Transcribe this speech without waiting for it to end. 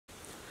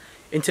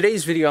In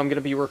today's video, I'm going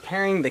to be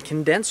repairing the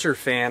condenser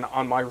fan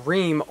on my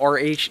Rheem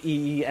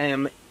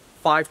RHEEM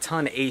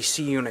 5-ton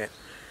AC unit.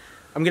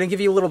 I'm going to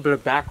give you a little bit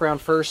of background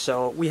first.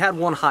 So we had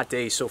one hot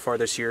day so far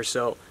this year,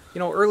 so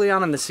early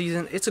on in the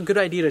season, it's a good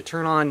idea to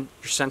turn on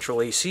your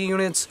central AC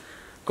units,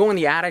 go in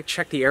the attic,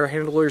 check the air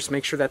handlers,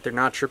 make sure that they're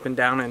not dripping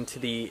down into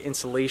the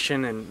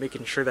insulation and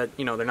making sure that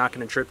they're not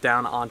going to drip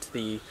down onto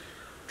the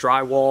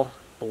drywall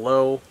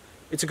below.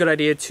 It's a good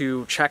idea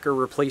to check or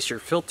replace your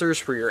filters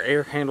for your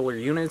air handler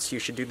units. You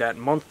should do that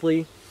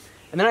monthly.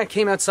 And then I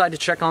came outside to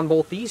check on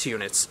both these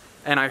units,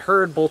 and I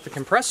heard both the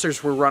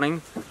compressors were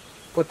running,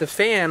 but the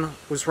fan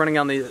was running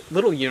on the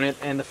little unit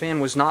and the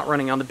fan was not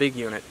running on the big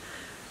unit.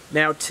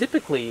 Now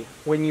typically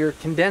when your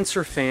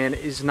condenser fan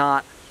is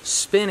not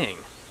spinning,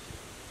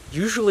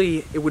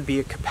 usually it would be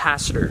a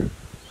capacitor.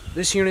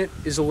 This unit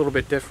is a little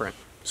bit different.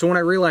 So when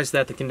I realized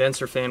that the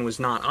condenser fan was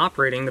not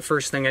operating, the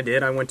first thing I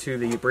did, I went to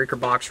the breaker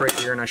box right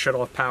here and I shut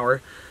off power.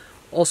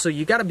 Also,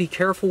 you got to be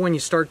careful when you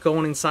start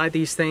going inside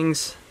these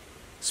things,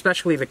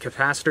 especially the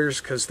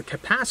capacitors, because the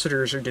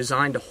capacitors are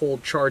designed to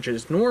hold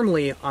charges.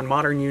 Normally on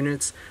modern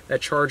units,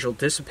 that charge will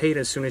dissipate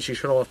as soon as you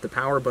shut off the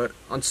power, but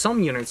on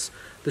some units,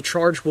 the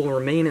charge will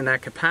remain in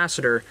that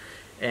capacitor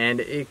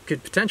and it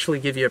could potentially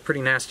give you a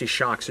pretty nasty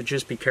shock, so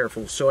just be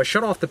careful. So I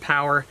shut off the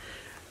power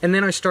and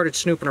then I started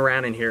snooping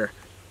around in here.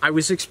 I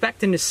was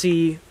expecting to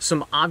see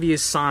some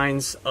obvious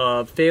signs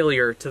of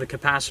failure to the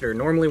capacitor.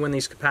 Normally when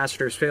these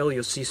capacitors fail,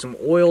 you'll see some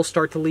oil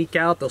start to leak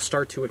out. They'll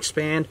start to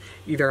expand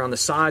either on the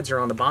sides or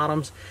on the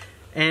bottoms.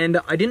 And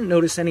I didn't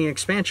notice any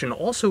expansion.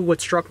 Also, what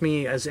struck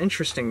me as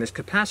interesting, this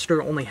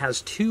capacitor only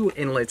has 2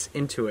 inlets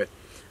into it.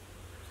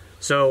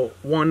 So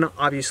one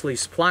obviously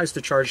supplies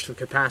the charge to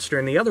the capacitor,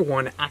 and the other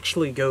one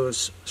actually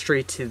goes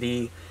straight to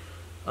the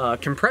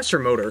compressor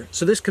motor.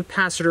 So this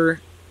capacitor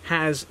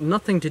has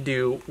nothing to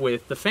do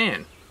with the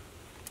fan.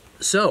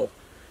 So,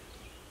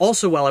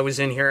 also while I was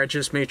in here, I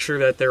just made sure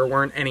that there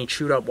weren't any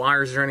chewed up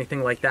wires or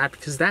anything like that,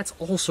 because that's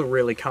also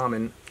really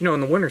common.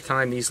 In the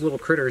wintertime, these little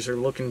critters are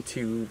looking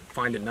to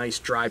find a nice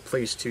dry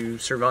place to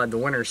survive the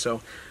winter, so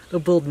they'll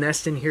build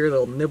nests in here,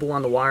 they'll nibble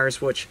on the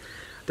wires, which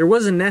there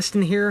was a nest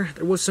in here,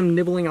 there was some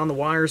nibbling on the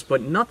wires, but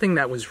nothing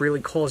that was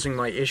really causing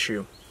my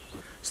issue.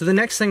 So the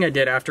next thing I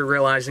did after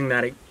realizing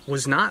that it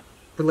was not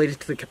related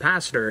to the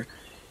capacitor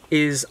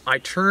is I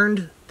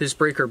turned this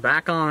breaker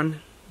back on,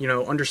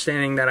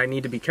 understanding that I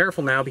need to be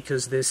careful now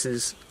because this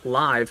is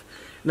live.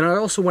 And then I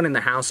also went in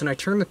the house and I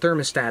turned the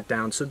thermostat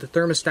down, so the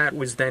thermostat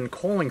was then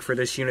calling for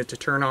this unit to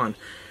turn on.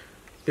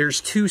 There's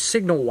 2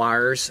 signal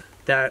wires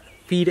that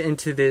feed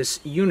into this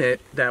unit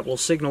that will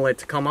signal it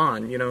to come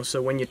on,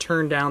 so when you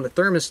turn down the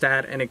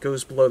thermostat and it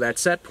goes below that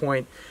set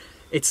point,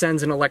 it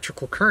sends an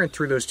electrical current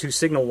through those 2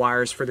 signal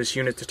wires for this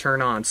unit to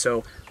turn on.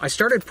 So I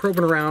started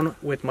probing around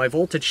with my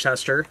voltage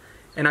tester,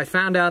 and I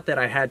found out that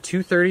I had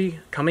 230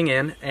 coming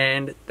in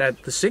and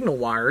that the signal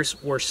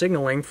wires were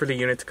signaling for the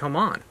unit to come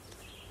on.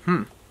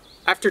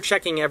 After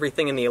checking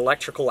everything in the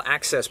electrical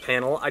access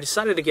panel, I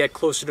decided to get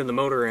closer to the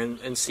motor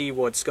and see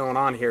what's going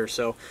on here.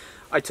 So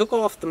I took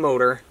off the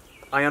motor,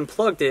 I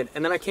unplugged it,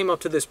 and then I came up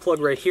to this plug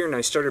right here and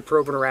I started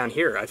probing around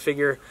here. I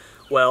figure,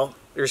 well,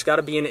 there's got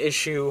to be an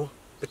issue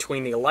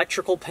between the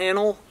electrical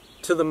panel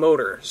to the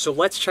motor. So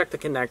let's check the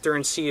connector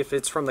and see if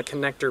it's from the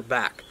connector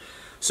back.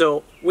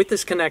 So with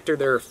this connector,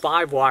 there are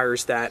 5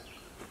 wires that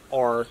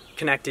are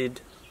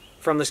connected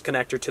from this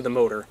connector to the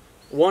motor.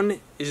 One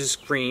is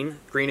green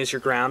is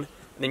your ground,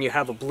 and then you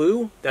have a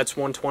blue, that's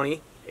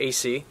 120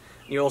 AC, and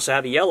you also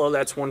have a yellow,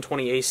 that's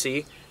 120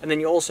 AC, and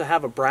then you also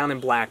have a brown and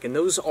black, and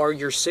those are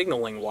your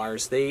signaling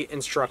wires. They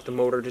instruct the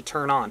motor to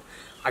turn on.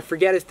 I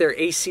forget if they're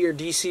AC or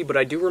DC, but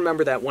I do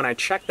remember that when I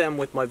checked them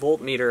with my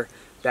voltmeter,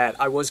 that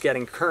I was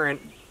getting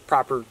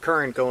proper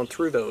current going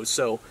through those.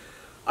 So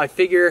I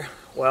figure,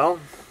 well,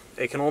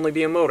 it can only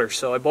be a motor.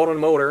 So I bought a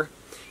motor,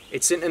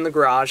 it's sitting in the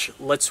garage.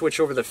 Let's switch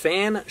over the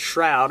fan,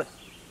 shroud,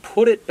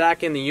 put it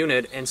back in the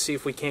unit, and see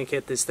if we can't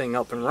get this thing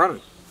up and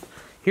running.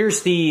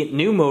 Here's the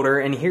new motor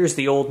and here's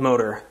the old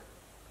motor.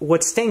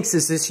 What stinks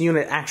is this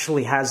unit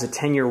actually has a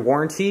 10-year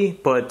warranty,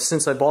 but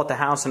since I bought the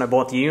house and I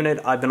bought the unit,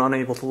 I've been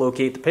unable to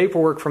locate the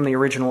paperwork from the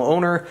original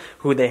owner,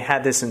 who they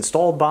had this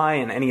installed by,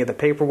 and any of the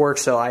paperwork,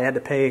 so I had to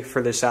pay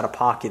for this out of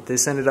pocket.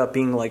 This ended up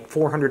being like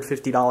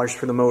 $450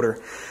 for the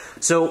motor.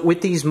 So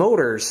with these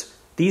motors,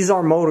 these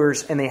are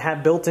motors and they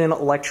have built-in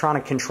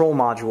electronic control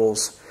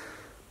modules.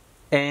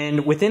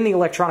 And within the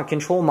electronic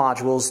control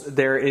modules,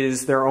 there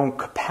is their own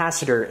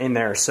capacitor in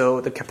there.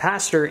 So the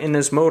capacitor in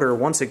this motor,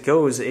 once it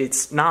goes,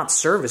 it's not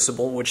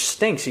serviceable, which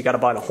stinks. You got to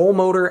buy the whole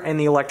motor and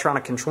the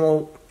electronic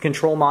control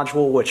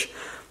module, which,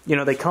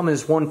 they come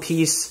as one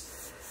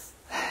piece.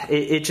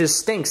 It just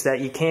stinks that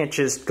you can't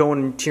just go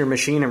into your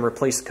machine and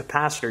replace the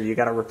capacitor. You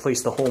got to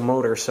replace the whole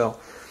motor. So,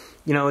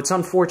 it's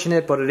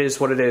unfortunate, but it is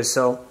what it is.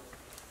 So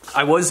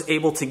I was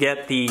able to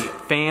get the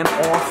fan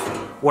off.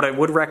 What I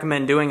would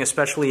recommend doing,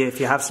 especially if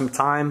you have some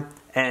time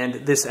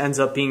and this ends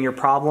up being your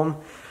problem,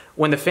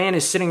 when the fan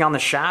is sitting on the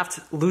shaft,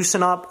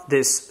 loosen up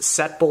this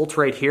set bolt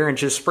right here and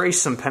just spray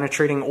some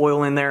penetrating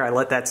oil in there. I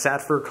let that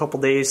sat for a couple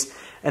days,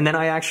 and then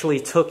I actually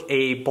took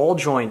a ball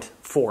joint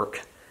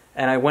fork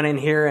and I went in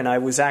here and I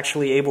was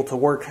actually able to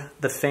work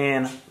the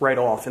fan right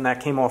off, and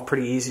that came off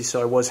pretty easy,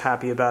 so I was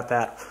happy about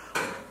that.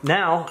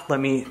 Now, let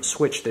me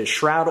switch this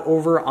shroud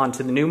over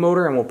onto the new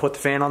motor and we'll put the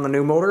fan on the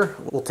new motor.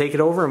 We'll take it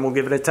over and we'll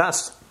give it a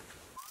test.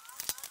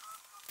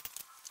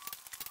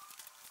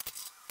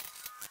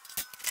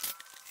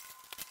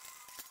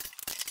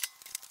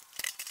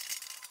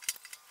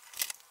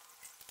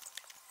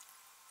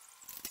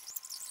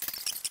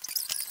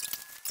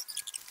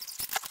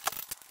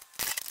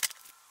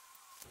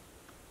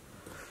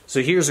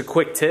 So here's a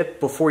quick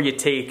tip before you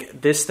take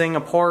this thing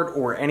apart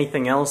or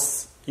anything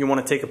else you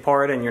want to take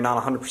apart and you're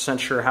not 100%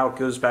 sure how it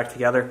goes back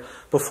together.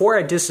 Before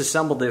I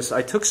disassembled this,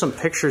 I took some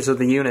pictures of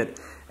the unit,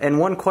 and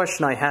one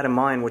question I had in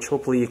mind, which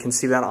hopefully you can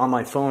see that on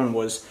my phone,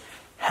 was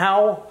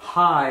how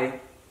high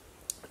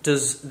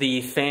does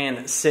the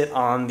fan sit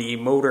on the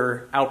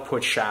motor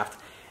output shaft?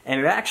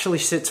 And it actually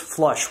sits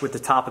flush with the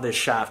top of this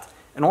shaft.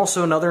 And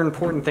also another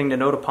important thing to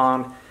note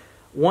upon,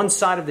 one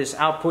side of this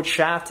output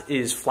shaft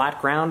is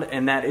flat ground,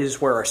 and that is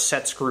where our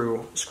set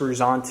screw screws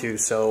onto,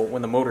 so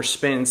when the motor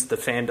spins, the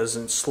fan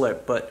doesn't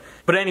slip. But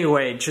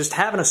anyway, just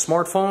having a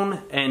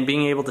smartphone and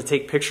being able to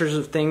take pictures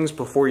of things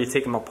before you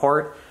take them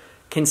apart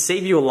can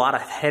save you a lot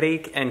of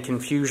headache and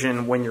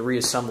confusion when you're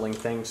reassembling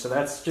things. So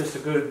that's just a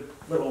good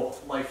little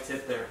life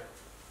tip there.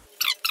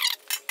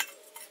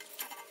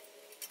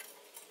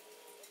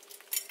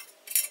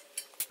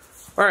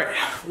 Alright,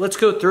 let's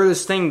go throw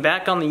this thing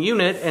back on the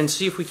unit and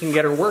see if we can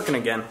get her working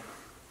again.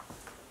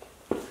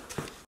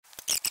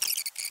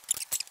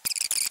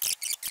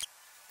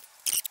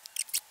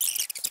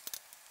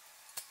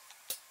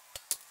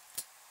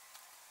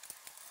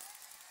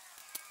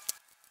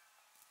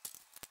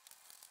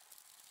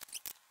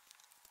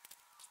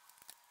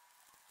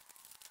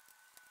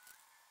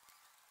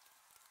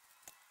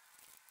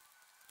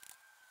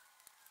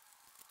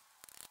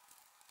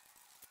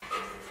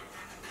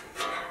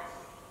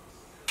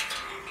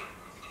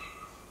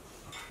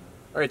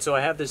 Alright, so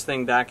I have this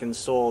thing back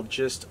installed.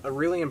 Just a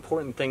really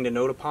important thing to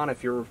note upon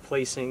if you're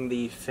replacing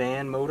the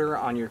fan motor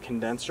on your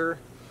condenser.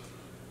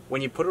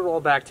 When you put it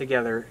all back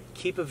together,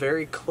 keep a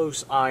very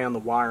close eye on the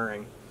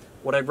wiring.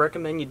 What I'd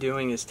recommend you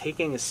doing is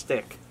taking a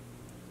stick,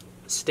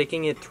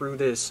 sticking it through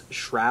this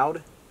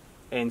shroud,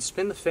 and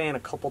spin the fan a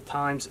couple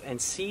times and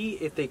see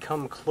if they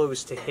come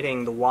close to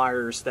hitting the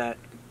wires that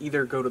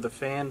either go to the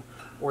fan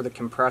or the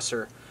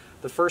compressor.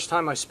 The first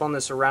time I spun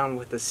this around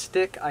with the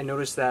stick, I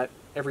noticed that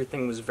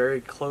everything was very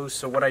close,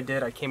 so what I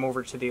did, I came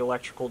over to the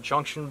electrical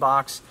junction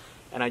box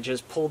and I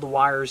just pulled the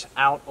wires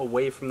out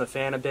away from the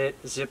fan a bit,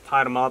 zip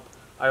tied them up.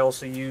 I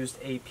also used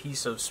a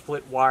piece of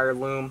split wire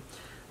loom.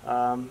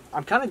 I'm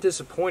kind of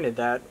disappointed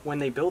that when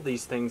they build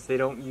these things they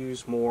don't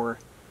use more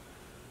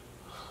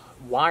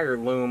wire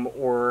loom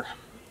or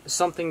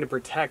something to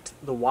protect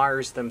the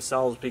wires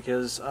themselves,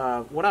 because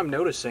what I'm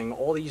noticing,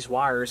 all these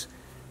wires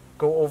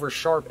go over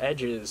sharp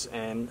edges,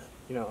 and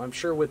you know, I'm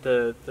sure with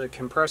the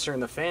compressor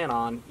and the fan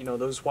on, you know,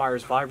 those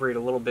wires vibrate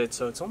a little bit,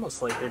 so it's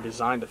almost like they're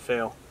designed to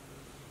fail.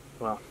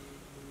 Well,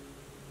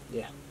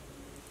 yeah.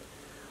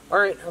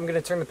 Alright, I'm going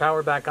to turn the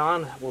power back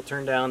on. We'll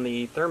turn down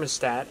the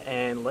thermostat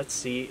and let's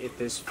see if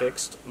this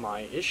fixed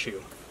my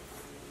issue.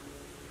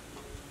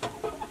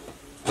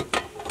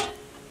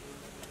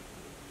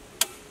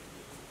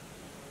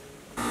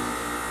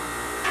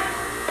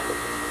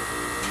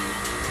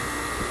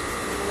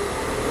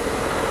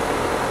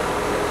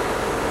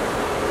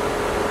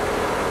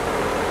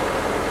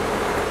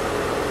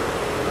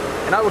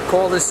 And I would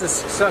call this a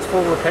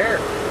successful repair.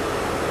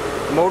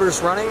 The motor's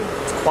running,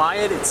 it's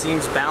quiet, it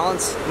seems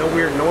balanced, no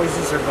weird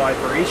noises or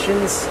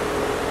vibrations.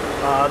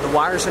 The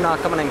wires are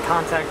not coming in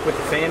contact with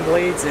the fan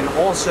blades, and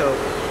also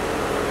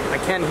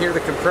I can hear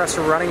the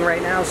compressor running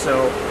right now,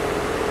 so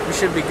we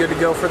should be good to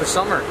go for the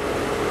summer.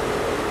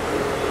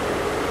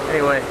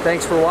 Anyway,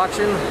 thanks for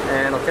watching,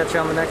 and I'll catch you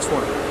on the next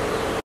one.